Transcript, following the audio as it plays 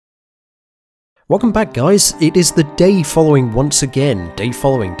Welcome back, guys. It is the day following once again. Day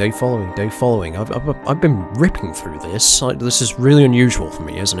following. I've been ripping through this. This is really unusual for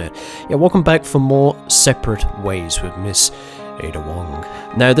me, isn't it? Yeah, welcome back for more Separate Ways with Miss Ada Wong.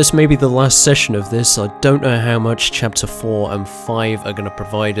 Now, this may be the last session of this. I don't know how much Chapter 4 and 5 are going to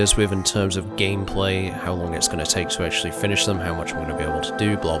provide us with in terms of gameplay, how long it's going to take to actually finish them, how much we're going to be able to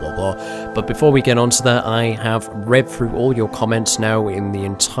do, blah blah blah. But before we get on to that, I have read through all your comments now in the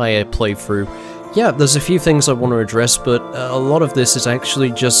entire playthrough. Yeah, there's a few things I want to address, but a lot of this is actually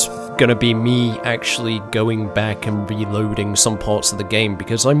just gonna be me actually going back and reloading some parts of the game,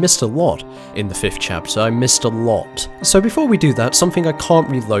 because I missed a lot in the 5th chapter. I missed a lot. So before we do that, something I can't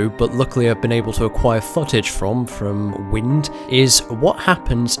reload, but luckily I've been able to acquire footage from Wind, is what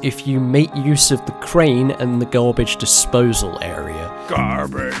happens if you make use of the crane and the garbage disposal area.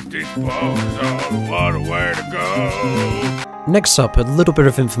 Garbage disposal, what a way to go! Next up, a little bit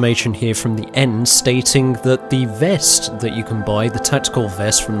of information here from the end stating that the vest that you can buy, the tactical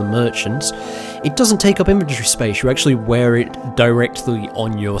vest from the merchants, it doesn't take up inventory space. You actually wear it directly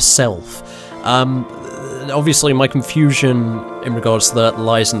on yourself. Obviously my confusion in regards to that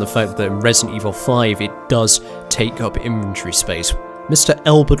lies in the fact that in Resident Evil 5 it does take up inventory space. Mr.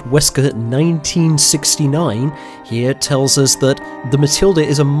 Albert Wesker 1969 here tells us that the Matilda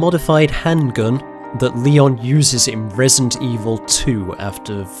is a modified handgun that Leon uses in Resident Evil 2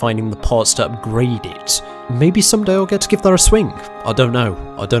 after finding the parts to upgrade it. Maybe someday I'll get to give that a swing. I don't know.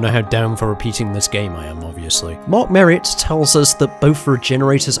 I don't know how down for repeating this game I am, obviously. Mark Merritt tells us that both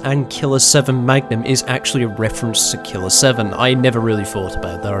Regenerators and Killer 7 Magnum is actually a reference to Killer 7. I never really thought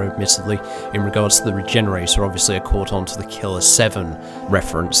about that, admittedly, in regards to the Regenerator. Obviously I caught on to the Killer 7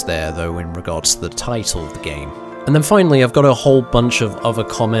 reference there, though, in regards to the title of the game. And then finally, I've got a whole bunch of other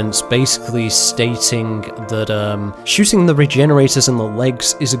comments basically stating that shooting the Regenerators in the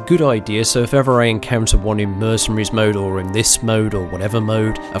legs is a good idea, so if ever I encounter one in Mercenaries mode or in this mode or whatever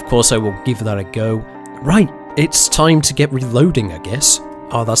mode, of course I will give that a go. Right, it's time to get reloading, I guess.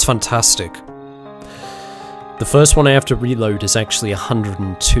 Oh, that's fantastic. The first one I have to reload is actually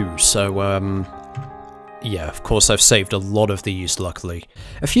 102, so yeah, of course I've saved a lot of these, luckily.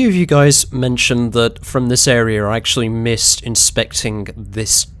 A few of you guys mentioned that from this area I actually missed inspecting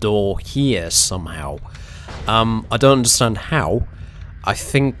this door here somehow. I don't understand how. I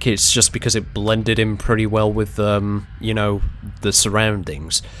think it's just because it blended in pretty well with, you know, the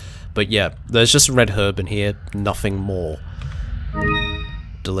surroundings. But yeah, there's just a red herb in here, nothing more.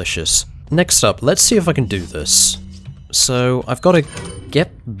 Delicious. Next up, let's see if I can do this. So, I've got to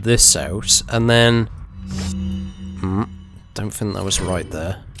get this out, and then... don't think that was right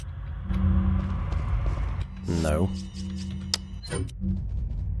there. No.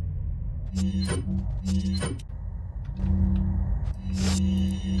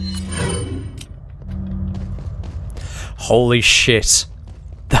 Holy shit.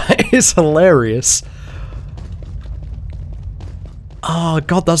 That is hilarious. Oh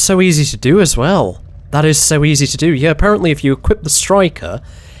god, that's so easy to do as well. That is so easy to do. Yeah, apparently if you equip the striker,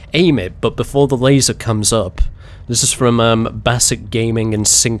 aim it, but before the laser comes up. This is from Bassett Gaming and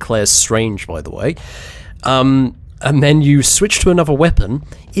Sinclair Strange, by the way. And then you switch to another weapon,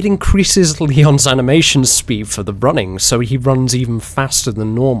 it increases Leon's animation speed for the running, so he runs even faster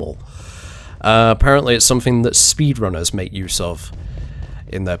than normal. Apparently it's something that speedrunners make use of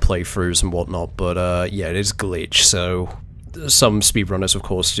in their playthroughs and whatnot, but yeah, it is glitch, so some speedrunners of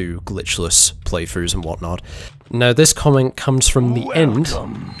course do glitchless playthroughs and whatnot. Now this comment comes from the end,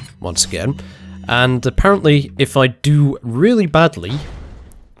 once again, and apparently if I do really badly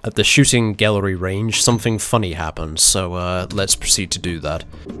at the shooting gallery range, something funny happens, so let's proceed to do that.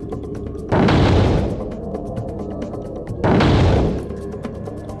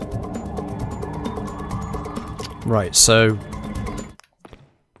 Right, so...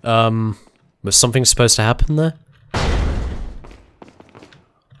 was something supposed to happen there?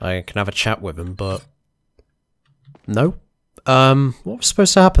 I can have a chat with him, but... No? What was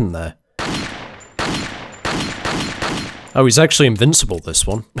supposed to happen there? Oh, he's actually invincible, this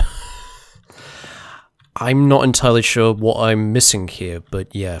one. I'm not entirely sure what I'm missing here,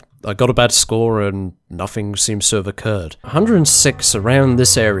 but yeah. I got a bad score and nothing seems to have occurred. 106 around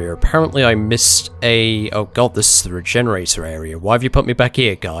this area. Apparently I missed a... Oh god, this is the Regenerator area. Why have you put me back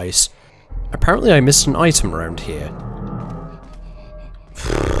here, guys? Apparently I missed an item around here.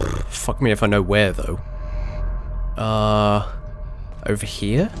 Fuck me if I know where, though. Over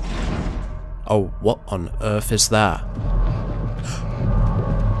here? Oh, what on earth is that?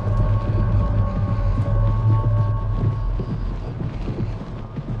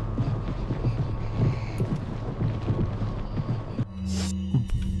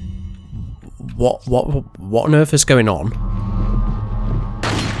 What on earth is going on?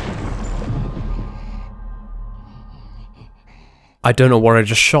 I don't know what I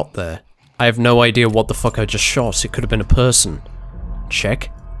just shot there. I have no idea what the fuck I just shot. It could have been a person.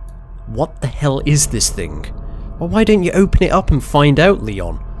 Check. What the hell is this thing? Well, why didn't you open it up and find out,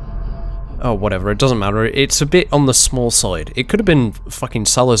 Leon? Oh, whatever, it doesn't matter. It's a bit on the small side. It could have been fucking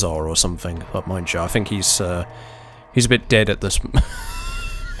Salazar or something, but mind you, I think he's a bit dead at this...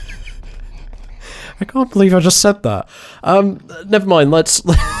 I can't believe I just said that. Never mind, let's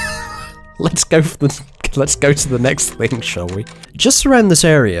go to the next thing, shall we? Just around this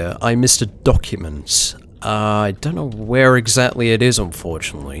area, I missed a document. I don't know where exactly it is,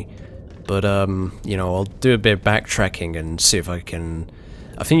 unfortunately. But, you know, I'll do a bit of backtracking and see if I can...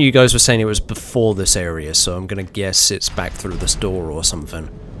 I think you guys were saying it was before this area, so I'm gonna guess it's back through this door or something.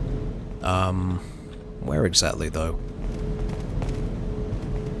 Where exactly, though?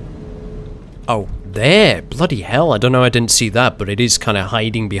 Oh, there! Bloody hell, I don't know, I didn't see that, but it is kind of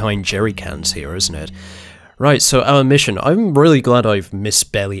hiding behind jerry cans here, isn't it? Right, so our mission. I'm really glad I've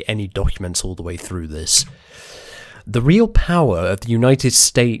missed barely any documents all the way through this. The real power of the United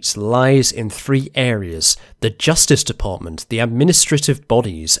States lies in 3 areas: the Justice Department, the administrative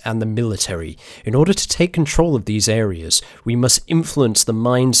bodies, and the military. In order to take control of these areas, we must influence the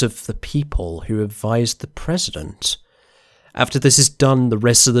minds of the people who advise the President. After this is done, the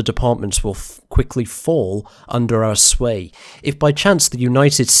rest of the departments will quickly fall under our sway. If by chance the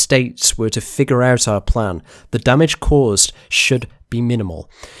United States were to figure out our plan, the damage caused should be minimal.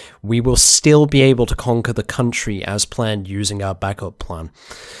 We will still be able to conquer the country as planned using our backup plan.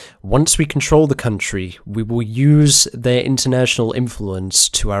 Once we control the country, we will use their international influence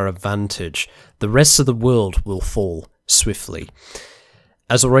to our advantage. The rest of the world will fall swiftly.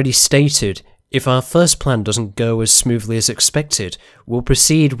 As already stated, if our first plan doesn't go as smoothly as expected, we'll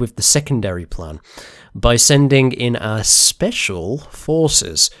proceed with the secondary plan. By sending in our special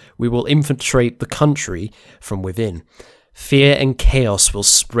forces, we will infiltrate the country from within. Fear and chaos will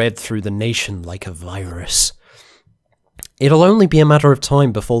spread through the nation like a virus. It'll only be a matter of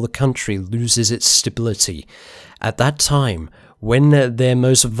time before the country loses its stability. At that time, when they're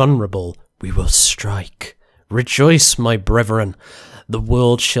most vulnerable, we will strike. Rejoice, my brethren. The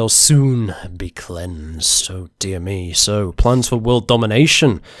world shall soon be cleansed. Oh dear me. So, plans for world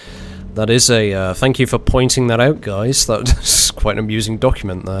domination. That is a, thank you for pointing that out, guys. That's quite an amusing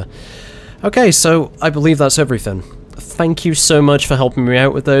document there. Okay, so I believe that's everything. Thank you so much for helping me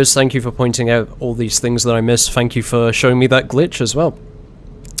out with those. Thank you for pointing out all these things that I missed. Thank you for showing me that glitch as well.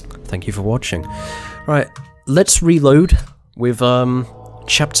 Thank you for watching. Right, let's reload with,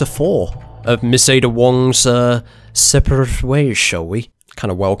 Chapter 4 of Miss Ada Wong's, Separate Ways, shall we?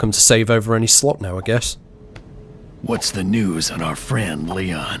 Kind of welcome to save over any slot now, I guess. What's the news on our friend,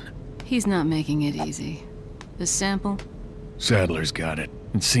 Leon? He's not making it easy. The sample? Sadler's got it.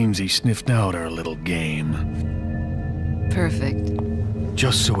 It seems he sniffed out our little game. Perfect.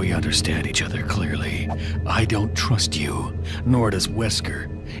 Just so we understand each other clearly, I don't trust you, nor does Wesker.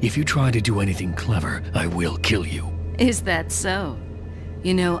 If you try to do anything clever, I will kill you. Is that so?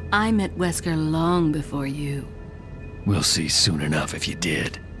 You know, I met Wesker long before you. We'll see soon enough if you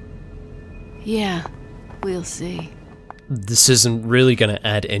did. Yeah, we'll see. This isn't really going to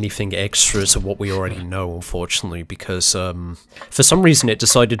add anything extra to what we already know, unfortunately, because, for some reason it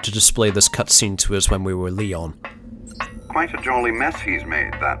decided to display this cutscene to us when we were Leon. Quite a jolly mess he's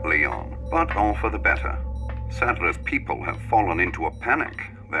made, that Leon, but all for the better. Sadler's people have fallen into a panic.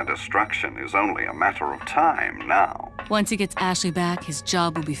 Their destruction is only a matter of time now. Once he gets Ashley back, his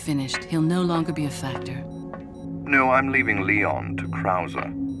job will be finished. He'll no longer be a factor. No, I'm leaving Leon to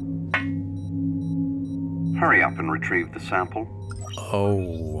Krauser. Hurry up and retrieve the sample.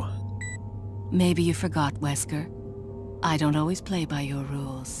 Oh. Maybe you forgot, Wesker. I don't always play by your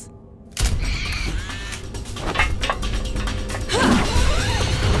rules.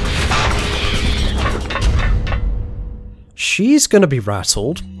 She's gonna be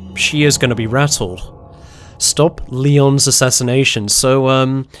rattled. She is gonna be rattled. Stop Leon's assassination. So,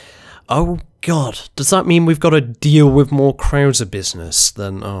 oh god, does that mean we've got to deal with more Krauser business?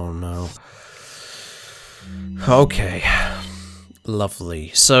 Then, oh no. Okay.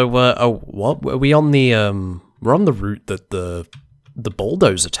 Lovely. So, oh, what? Are we on the, we're on the route that the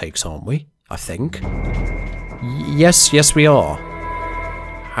bulldozer takes, aren't we? I think. Yes, we are.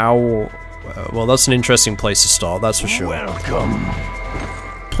 How... well, that's an interesting place to start, that's for sure. Welcome.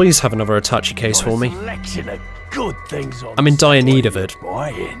 Please have another Itachi case for me. Selection of good things on I'm in dire need of it.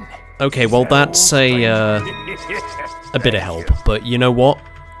 buying. Okay, well that's a bit of help, but you know what?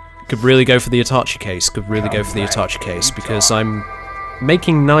 Could really go for the Itachi case, because I'm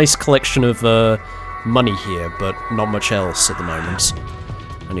making nice collection of money here, but not much else at the moment.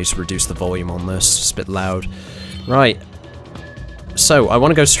 I need to reduce the volume on this, it's a bit loud. Right. So, I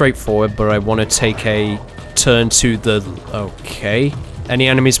want to go straight forward, but I want to take a turn to the... Okay. Any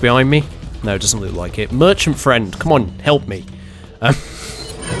enemies behind me? No, it doesn't look like it. Merchant friend, come on, help me. Right,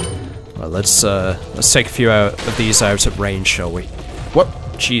 let's take a few of these out at range, shall we? What?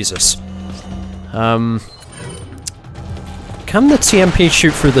 Jesus. Can the TMP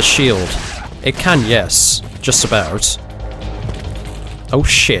shoot through the shield? It can, yes. Just about. Oh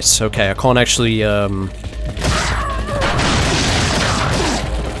shit, okay, I can't actually,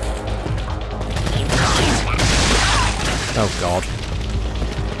 Oh god.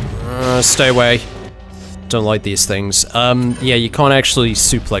 Stay away. Don't like these things. Yeah, you can't actually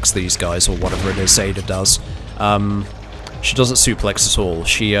suplex these guys, or whatever it is Ada does. She doesn't suplex at all.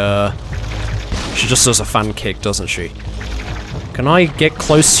 She just does a fan kick, doesn't she? Can I get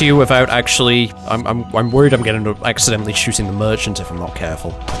close to you without actually... I'm worried I'm getting accidentally shooting the merchant if I'm not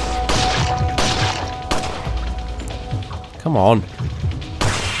careful. Come on.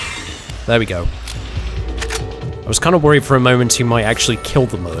 There we go. I was kind of worried for a moment he might actually kill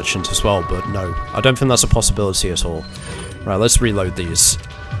the merchant as well, but no. I don't think that's a possibility at all. Right, let's reload these.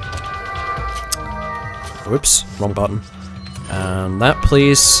 Whoops, wrong button. And that,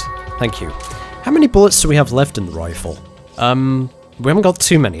 please. Thank you. How many bullets do we have left in the rifle? We haven't got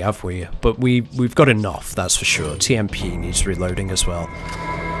too many, have we? But we've got enough, that's for sure. TMP needs reloading as well.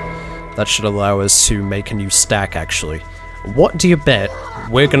 That should allow us to make a new stack, actually. What do you bet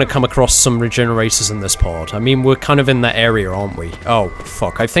we're gonna come across some regenerators in this pod? I mean, we're kind of in that area, aren't we? Oh,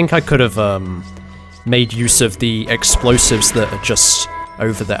 fuck. I think I could have, made use of the explosives that are just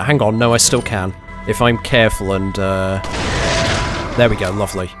over there. Hang on, no, I still can. If I'm careful and, there we go,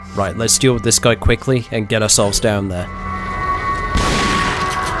 lovely. Right, let's deal with this guy quickly and get ourselves down there.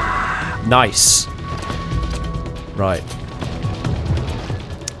 Nice. Right.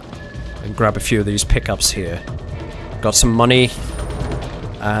 And grab a few of these pickups here. Got some money,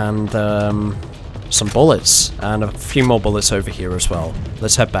 and some bullets, and a few more bullets over here as well.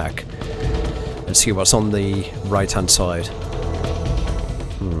 Let's head back and see what's on the right-hand side.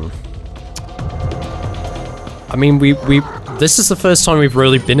 I mean, this is the first time we've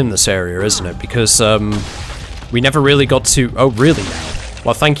really been in this area, isn't it? Because we never really got to... Oh, really?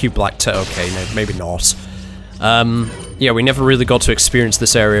 Well, thank you, okay, no, maybe not. Yeah, we never really got to experience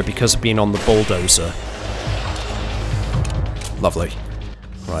this area because of being on the bulldozer. Lovely.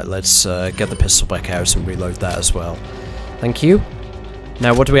 Right, let's get the pistol back out and reload that as well. Thank you.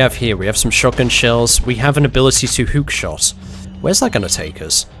 Now, what do we have here? We have some shotgun shells. We have an ability to hook shot. Where's that going to take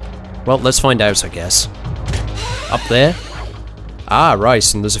us? Well, let's find out, I guess. Up there? Ah,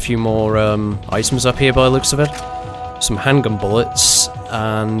 right, and there's a few more items up here by the looks of it. Some handgun bullets,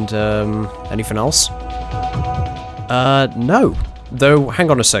 and anything else? No. Though,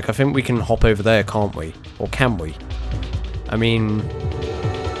 hang on a sec, I think we can hop over there, can't we? Or can we? I mean,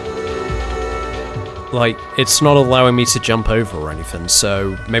 like, it's not allowing me to jump over or anything,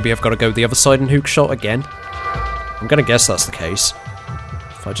 so maybe I've got to go the other side and hook shot again? I'm gonna guess that's the case.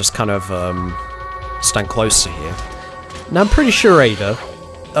 If I just kind of, stand close to here. Now, I'm pretty sure, Ada,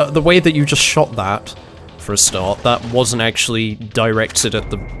 the way that you just shot that, for a start, that wasn't actually directed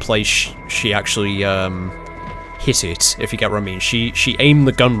at the place she actually, hit it, if you get what I mean. She aimed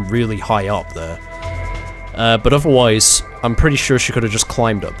the gun really high up there. But otherwise, I'm pretty sure she could have just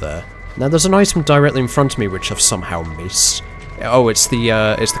climbed up there. Now, there's an item directly in front of me which I've somehow missed. Oh, it's the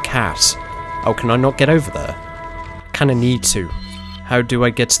cat. Oh, can I not get over there? Kinda need to. How do I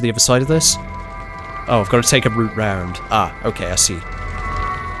get to the other side of this? Oh, I've got to take a route round. Ah, okay, I see.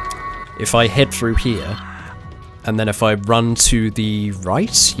 If I head through here, and then if I run to the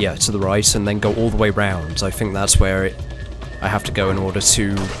right? Yeah, to the right, and then go all the way round. I think that's where I have to go in order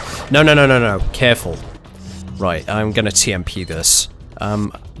to... No, careful. Right, I'm gonna TMP this.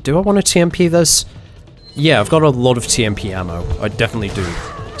 Do I want to TMP this? Yeah, I've got a lot of TMP ammo. I definitely do.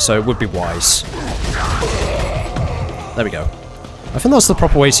 So it would be wise. There we go. I think that's the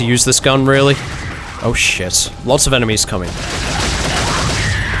proper way to use this gun, really. Oh shit. Lots of enemies coming.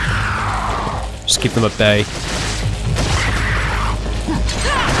 Just keep them at bay.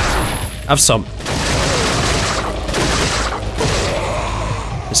 Have some.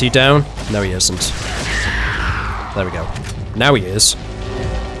 Is he down? No, he isn't. There we go. Now he is.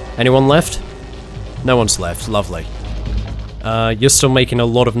 Anyone left? No one's left. Lovely. You're still making a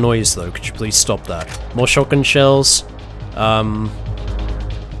lot of noise, though. Could you please stop that? More shotgun shells.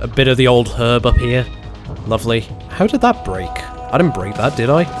 A bit of the old herb up here. Lovely. How did that break? I didn't break that, did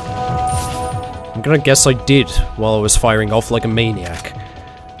I? I'm gonna guess I did while I was firing off like a maniac.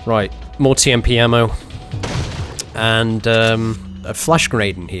 Right, more TMP ammo. And, a flash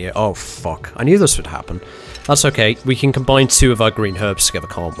grenade in here. Oh, fuck. I knew this would happen. That's okay. We can combine 2 of our green herbs together,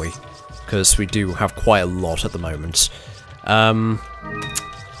 can't we? Because we do have quite a lot at the moment.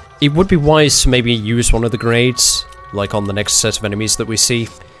 It would be wise to maybe use one of the grenades, like on the next set of enemies that we see.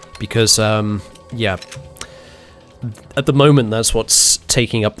 Because, yeah. At the moment, that's what's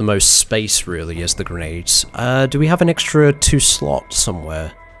taking up the most space, really, is the grenades. Do we have an extra 2 slot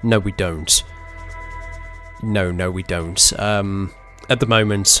somewhere? No, we don't. No, we don't. At the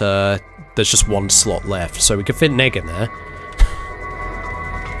moment, there's just 1 slot left, so we could fit an egg in there.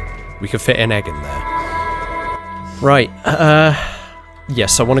 We could fit an egg in there. Right,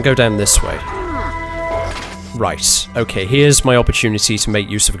 yes, I want to go down this way. Right, okay, here's my opportunity to make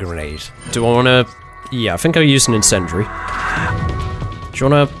use of a grenade. Do I want to... Yeah, I think I'll use an incendiary. Do you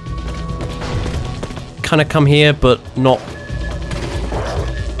want to... kind of come here, but not...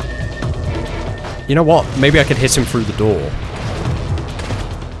 You know what? Maybe I could hit him through the door.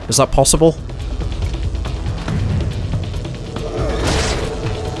 Is that possible?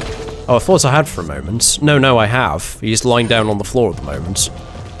 Oh, I thought I had for a moment. No, I have. He's lying down on the floor at the moment.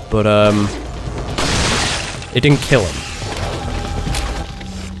 But, it didn't kill him.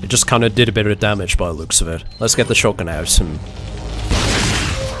 It just kind of did a bit of damage by the looks of it. Let's get the shotgun out and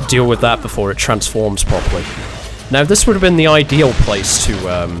deal with that before it transforms properly. Now, this would have been the ideal place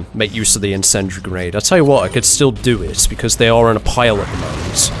to make use of the incendiary grenade. I'll tell you what, I could still do it, because they are in a pile at the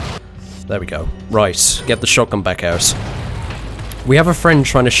moment. There we go. Right, get the shotgun back out. We have a friend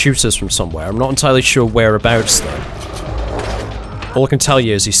trying to shoot us from somewhere. I'm not entirely sure whereabouts, though. All I can tell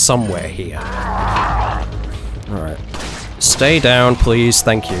you is he's somewhere here. Alright. Stay down, please.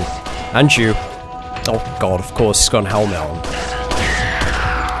 Thank you. And you. Oh, God, of course, he's got a helmet on.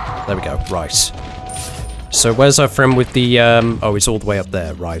 There we go. Right. So where's our friend with the, oh, he's all the way up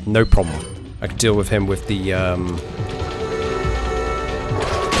there, right, no problem. I can deal with him with the,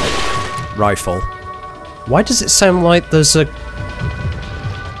 rifle. Why does it sound like there's a...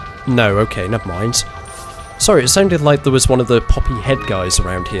 No, okay, never mind. Sorry, it sounded like there was one of the poppy head guys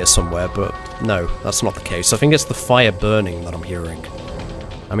around here somewhere, but no, that's not the case. I think it's the fire burning that I'm hearing.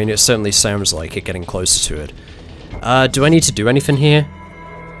 I mean, it certainly sounds like it getting closer to it. Do I need to do anything here?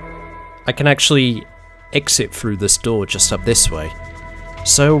 I can actually... exit through this door just up this way.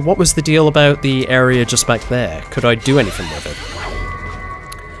 So what was the deal about the area just back there? Could I do anything with it?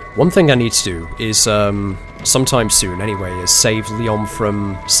 One thing I need to do is, sometime soon anyway, is save Leon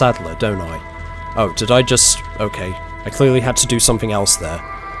from Sadler, don't I? Oh, did I just... Okay. I clearly had to do something else there.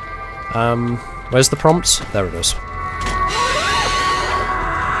 Where's the prompt? There it is.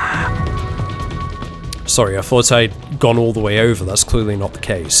 Sorry, I thought I'd gone all the way over. That's clearly not the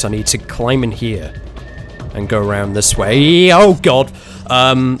case. I need to climb in here. And go around this way. Oh god!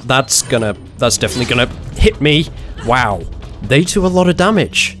 That's definitely gonna hit me. Wow. They do a lot of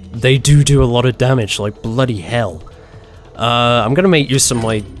damage. They do a lot of damage, like bloody hell. I'm gonna make use of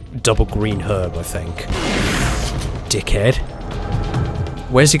my double green herb, I think. Dickhead.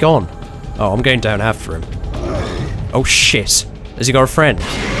 Where's he gone? Oh, I'm going down after him. Oh shit. Has he got a friend?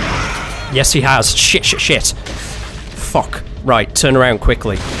 Yes, he has. Shit. Fuck. Right, turn around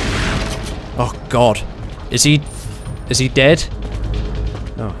quickly. Oh god. Is he dead?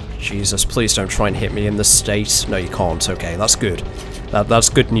 Oh, Jesus, please don't try and hit me in this state. No, you can't. Okay, that's good. That's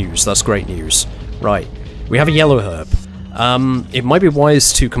good news. That's great news. Right, we have a yellow herb. It might be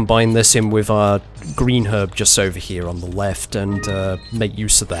wise to combine this in with our green herb just over here on the left and make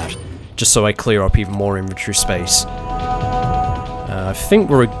use of that, just so I clear up even more inventory space. I think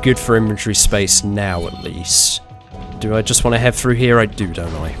we're good for inventory space now, at least. Do I just want to head through here? I do,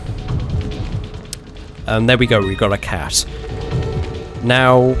 don't I? And there we go, we got a cat.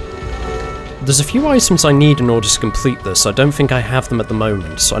 Now, there's a few items I need in order to complete this. I don't think I have them at the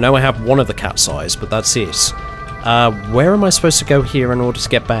moment. So I know I have one of the cat's eyes, but that's it. Where am I supposed to go here in order to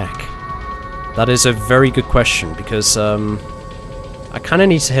get back? That is a very good question, because I kind of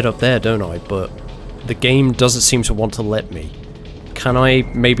need to head up there, don't I? But the game doesn't seem to want to let me. Can I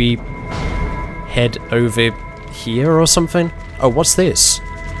maybe head over here or something? Oh, what's this?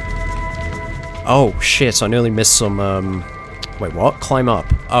 Oh, shit, I nearly missed some, wait, what? Climb up.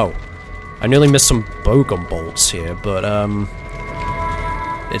 Oh. I nearly missed some bowgun bolts here, but,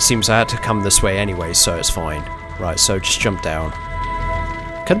 it seems I had to come this way anyway, so it's fine. Right, so just jump down.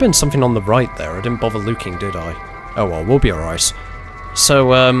 Could have been something on the right there. I didn't bother looking, did I? Oh well, we'll be alright.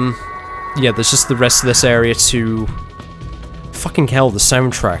 So, yeah, there's just the rest of this area to... Fucking hell, the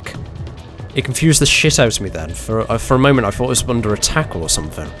soundtrack. It confused the shit out of me then. For a moment I thought it was under attack or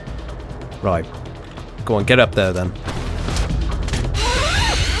something. Right, Go on, get up there then.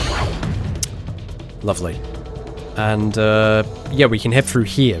 Lovely. And, yeah, we can head through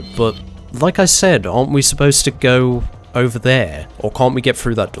here, but like I said, aren't we supposed to go over there? Or can't we get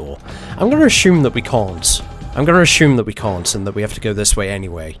through that door? I'm gonna assume that we can't. I'm gonna assume that we can't, and that we have to go this way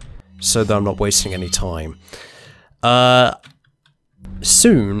anyway, so that I'm not wasting any time.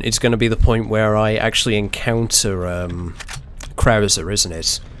 Soon it's gonna be the point where I actually encounter, Krauser, isn't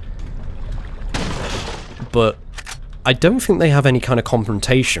it? But I don't think they have any kind of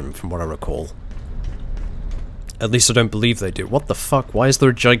confrontation, from what I recall. At least I don't believe they do. What the fuck? Why is there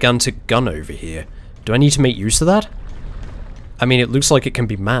a gigantic gun over here? Do I need to make use of that? I mean, it looks like it can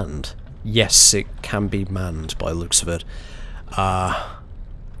be manned. Yes, it can be manned by the looks of it.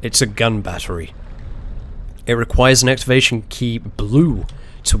 It's a gun battery. It requires an activation key blue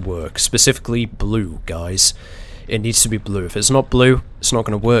to work. Specifically blue, guys. It needs to be blue. If it's not blue, it's not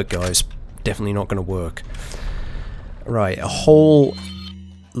going to work, guys. Definitely not going to work. Right, a whole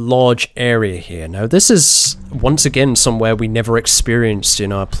large area here. Now, this is, once again, somewhere we never experienced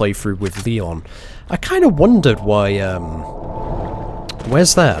in our playthrough with Leon. I kind of wondered why,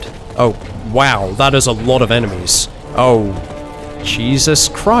 where's that? Oh, wow, that is a lot of enemies. Oh, Jesus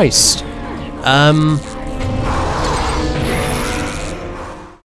Christ.